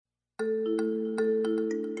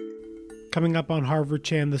Coming up on Harvard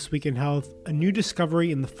Chan This Week in Health, a new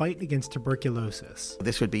discovery in the fight against tuberculosis.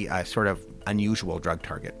 This would be a sort of unusual drug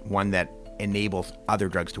target, one that enables other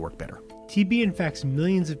drugs to work better. TB infects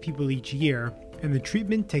millions of people each year, and the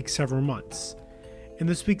treatment takes several months. In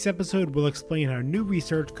this week's episode, we'll explain how new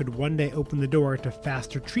research could one day open the door to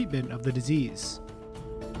faster treatment of the disease.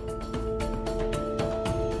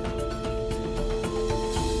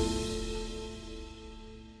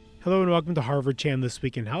 Hello and welcome to Harvard Chan This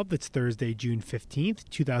Week in Health. It's Thursday, June 15th,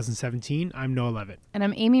 2017. I'm Noah Levitt. And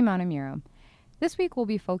I'm Amy Montemuro. This week we'll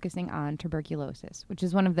be focusing on tuberculosis, which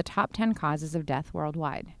is one of the top 10 causes of death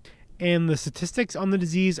worldwide. And the statistics on the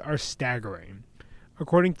disease are staggering.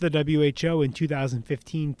 According to the WHO, in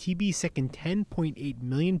 2015, TB sickened 10.8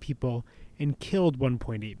 million people and killed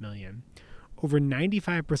 1.8 million. Over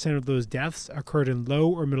 95% of those deaths occurred in low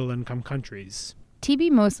or middle-income countries.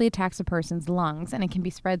 TB mostly attacks a person's lungs, and it can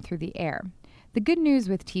be spread through the air. The good news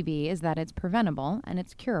with TB is that it's preventable and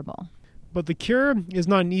it's curable. But the cure is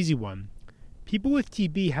not an easy one. People with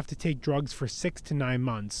TB have to take drugs for 6 to 9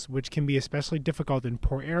 months, which can be especially difficult in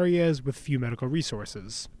poor areas with few medical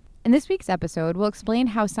resources. In this week's episode, we'll explain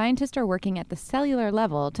how scientists are working at the cellular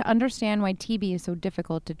level to understand why TB is so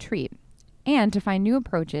difficult to treat, and to find new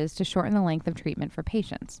approaches to shorten the length of treatment for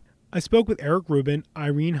patients. I spoke with Eric Rubin,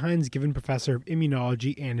 Irene Hines-Given Professor of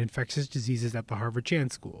Immunology and Infectious Diseases at the Harvard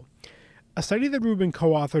Chan School. A study that Rubin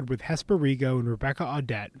co-authored with Hesper Rigo and Rebecca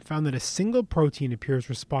Audette found that a single protein appears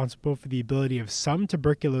responsible for the ability of some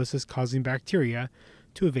tuberculosis-causing bacteria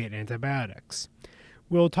to evade antibiotics.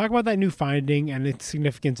 We'll talk about that new finding and its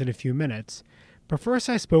significance in a few minutes, but first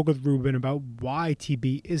I spoke with Rubin about why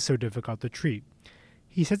TB is so difficult to treat.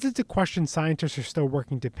 He says it's a question scientists are still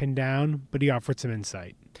working to pin down, but he offered some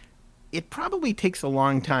insight. It probably takes a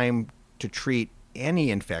long time to treat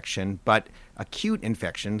any infection, but acute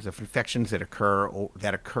infections, infections that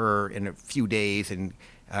occur in a few days and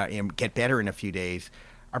get better in a few days,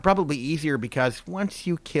 are probably easier because once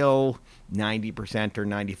you kill 90% or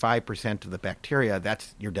 95% of the bacteria,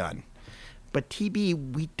 you're done. But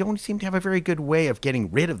TB, we don't seem to have a very good way of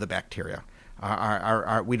getting rid of the bacteria.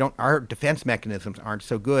 Our defense mechanisms aren't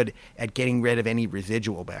so good at getting rid of any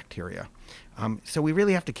residual bacteria. So we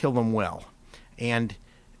really have to kill them well. And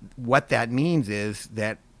what that means is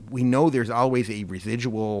that we know there's always a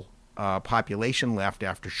residual population left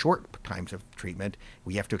after short times of treatment.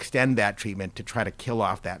 We have to extend that treatment to try to kill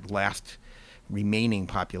off that last remaining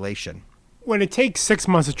population. When it takes 6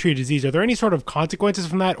 months to treat a disease, are there any sort of consequences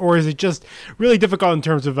from that, or is it just really difficult in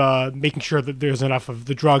terms of making sure that there's enough of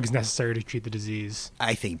the drugs necessary to treat the disease?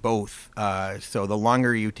 I think both. So the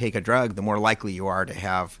longer you take a drug, the more likely you are to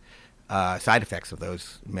have side effects of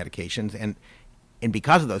those medications. And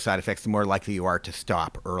because of those side effects, the more likely you are to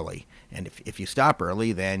stop early. And if you stop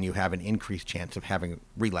early, then you have an increased chance of having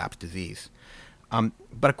relapse disease.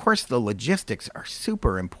 But of course, the logistics are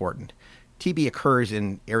super important. TB occurs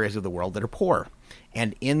in areas of the world that are poor.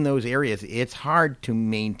 And in those areas, it's hard to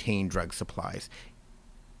maintain drug supplies.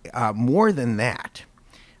 More than that,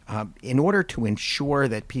 in order to ensure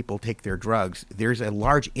that people take their drugs, there's a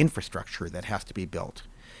large infrastructure that has to be built.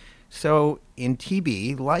 So in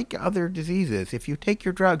TB, like other diseases, if you take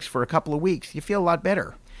your drugs for a couple of weeks, you feel a lot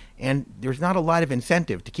better. And there's not a lot of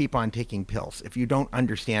incentive to keep on taking pills if you don't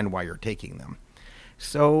understand why you're taking them.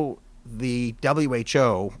 So the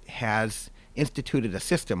WHO has instituted a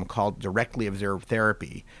system called directly observed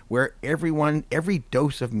therapy, where every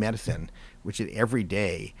dose of medicine, which is every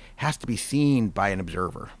day, has to be seen by an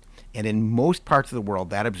observer. And in most parts of the world,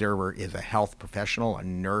 that observer is a health professional, a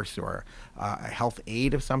nurse, or a health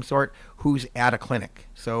aide of some sort who's at a clinic.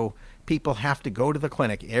 So people have to go to the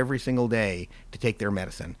clinic every single day to take their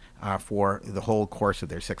medicine for the whole course of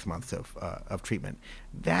their 6 months of treatment.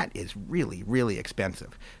 That is really, really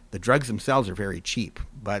expensive. The drugs themselves are very cheap,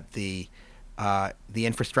 but the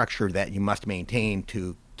infrastructure that you must maintain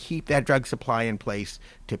to keep that drug supply in place,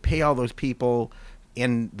 to pay all those people,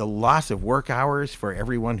 and the loss of work hours for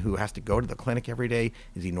everyone who has to go to the clinic every day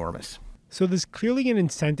is enormous. So there's clearly an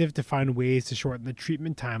incentive to find ways to shorten the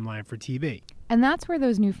treatment timeline for TB. And that's where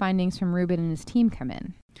those new findings from Rubin and his team come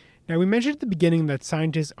in. Now, we mentioned at the beginning that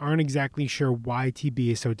scientists aren't exactly sure why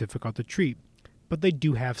TB is so difficult to treat, but they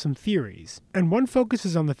do have some theories. And one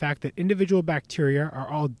focuses on the fact that individual bacteria are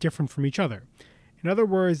all different from each other. In other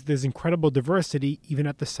words, there's incredible diversity even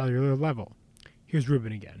at the cellular level. Here's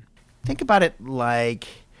Rubin again. Think about it like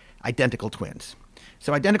identical twins.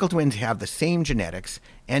 So identical twins have the same genetics,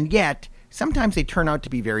 and yet sometimes they turn out to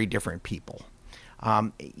be very different people,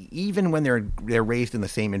 even when they're raised in the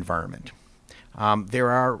same environment. There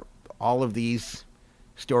are all of these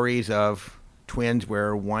stories of twins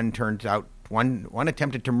where one turns out One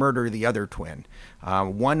attempted to murder the other twin.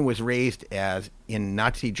 One was raised as in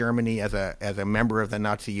Nazi Germany as a member of the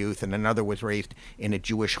Nazi youth, and another was raised in a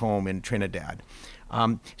Jewish home in Trinidad.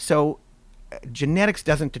 So genetics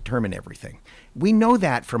doesn't determine everything. We know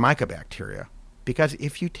that for mycobacteria because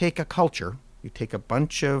if you take a culture, you take a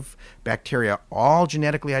bunch of bacteria, all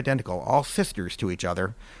genetically identical, all sisters to each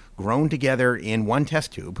other, grown together in one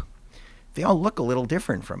test tube, they all look a little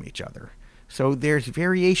different from each other. So there's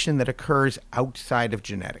variation that occurs outside of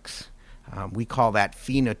genetics. We call that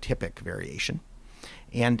phenotypic variation.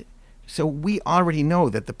 And so we already know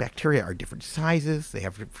that the bacteria are different sizes, they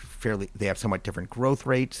have somewhat different growth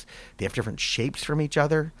rates, they have different shapes from each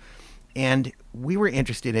other. And we were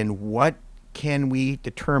interested in what can we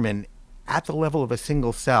determine at the level of a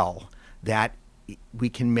single cell that we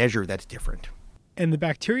can measure that's different. And the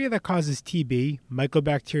bacteria that causes TB,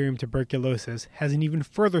 Mycobacterium tuberculosis, has an even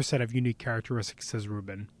further set of unique characteristics, says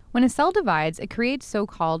Rubin. When a cell divides, it creates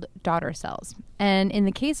so-called daughter cells. And in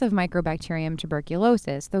the case of Mycobacterium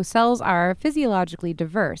tuberculosis, those cells are physiologically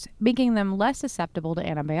diverse, making them less susceptible to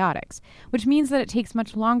antibiotics, which means that it takes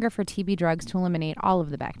much longer for TB drugs to eliminate all of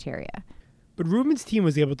the bacteria. But Rubin's team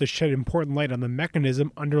was able to shed important light on the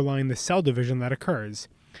mechanism underlying the cell division that occurs.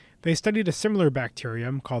 They studied a similar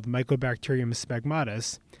bacterium called Mycobacterium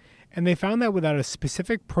smegmatis, and they found that without a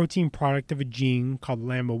specific protein product of a gene called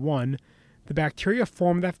LAMA1, the bacteria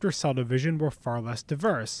formed after cell division were far less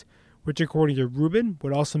diverse, which according to Rubin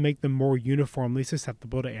would also make them more uniformly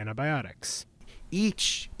susceptible to antibiotics.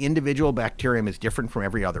 Each individual bacterium is different from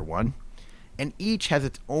every other one, and each has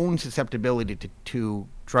its own susceptibility to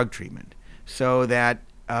drug treatment, so that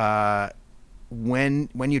when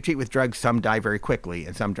you treat with drugs, some die very quickly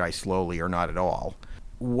and some die slowly or not at all.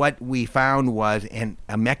 What we found was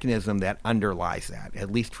a mechanism that underlies that,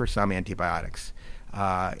 at least for some antibiotics.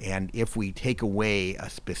 And if we take away a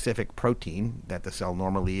specific protein that the cell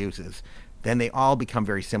normally uses, then they all become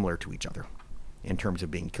very similar to each other in terms of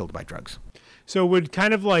being killed by drugs. So would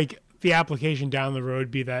kind of like the application down the road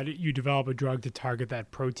be that you develop a drug to target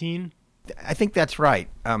that protein? I think that's right.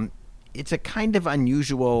 It's a kind of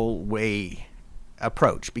unusual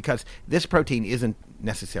approach because this protein isn't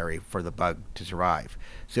necessary for the bug to survive.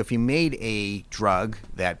 So if you made a drug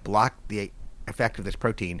that blocked the effect of this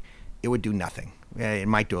protein, it would do nothing. It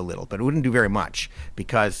might do a little, but it wouldn't do very much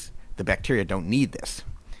because the bacteria don't need this.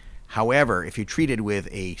 However, if you treated with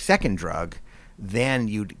a second drug, then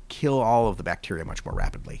you'd kill all of the bacteria much more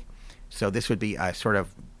rapidly. So this would be a sort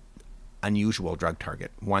of unusual drug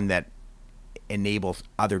target, one that enables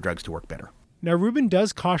other drugs to work better. Now, Rubin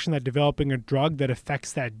does caution that developing a drug that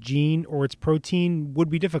affects that gene or its protein would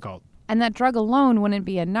be difficult. And that drug alone wouldn't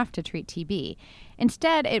be enough to treat TB.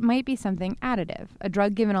 Instead, it might be something additive, a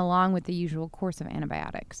drug given along with the usual course of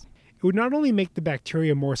antibiotics. It would not only make the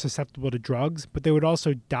bacteria more susceptible to drugs, but they would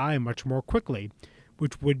also die much more quickly,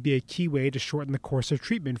 which would be a key way to shorten the course of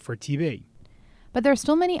treatment for TB. But there are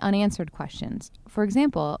still many unanswered questions. For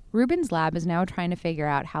example, Rubin's lab is now trying to figure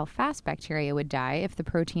out how fast bacteria would die if the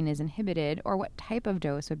protein is inhibited or what type of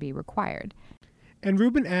dose would be required. And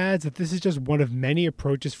Rubin adds that this is just one of many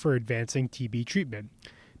approaches for advancing TB treatment.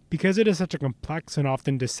 Because it is such a complex and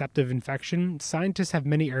often deceptive infection, scientists have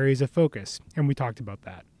many areas of focus, and we talked about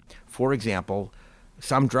that. For example,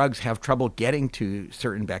 some drugs have trouble getting to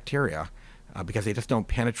certain bacteria because they just don't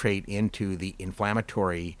penetrate into the inflamed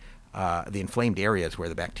areas where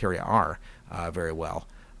the bacteria are very well.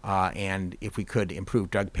 And if we could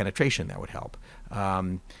improve drug penetration, that would help.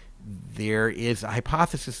 There is a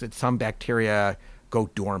hypothesis that some bacteria go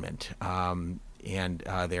dormant, and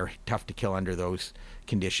they're tough to kill under those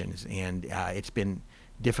conditions. And it's been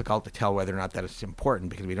difficult to tell whether or not that is important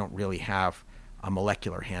because we don't really have a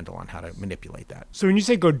molecular handle on how to manipulate that. So when you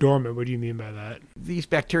say go dormant, what do you mean by that? These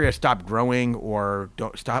bacteria stop growing or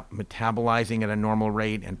don't stop metabolizing at a normal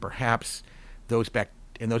rate, and perhaps those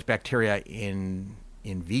bacteria in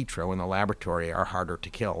vitro in the laboratory are harder to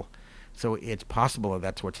kill. So it's possible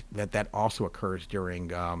that also occurs during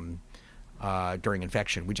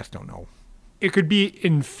infection. We just don't know. It could be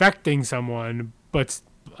infecting someone, but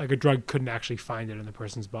like a drug couldn't actually find it in the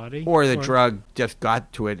person's body? Or the drug just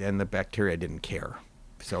got to it and the bacteria didn't care.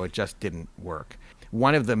 So it just didn't work.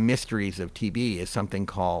 One of the mysteries of TB is something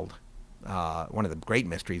called, one of the great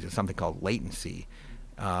mysteries is something called latency.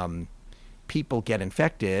 People get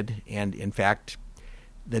infected, and in fact,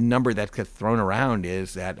 the number that gets thrown around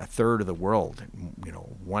is that a third of the world,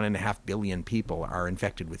 1.5 billion people are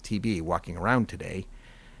infected with TB walking around today.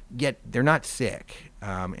 Yet they're not sick,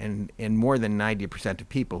 and more than 90% of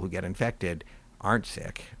people who get infected aren't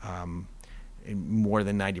sick. More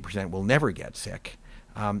than 90% will never get sick.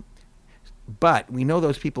 But we know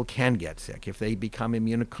those people can get sick if they become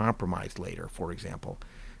immunocompromised later, for example.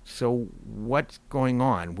 So what's going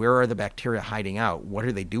on? Where are the bacteria hiding out? What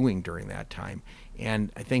are they doing during that time?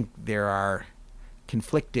 And I think there are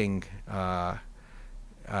conflicting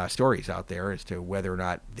stories out there as to whether or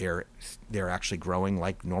not they're actually growing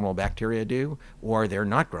like normal bacteria do, or they're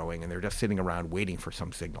not growing and they're just sitting around waiting for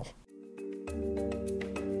some signal.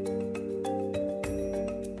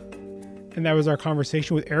 And that was our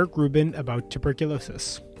conversation with Eric Rubin about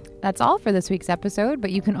tuberculosis. That's all for this week's episode,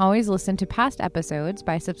 but you can always listen to past episodes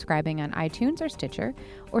by subscribing on iTunes or Stitcher,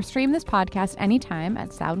 or stream this podcast anytime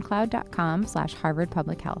at soundcloud.com/Harvard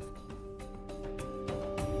Public Health.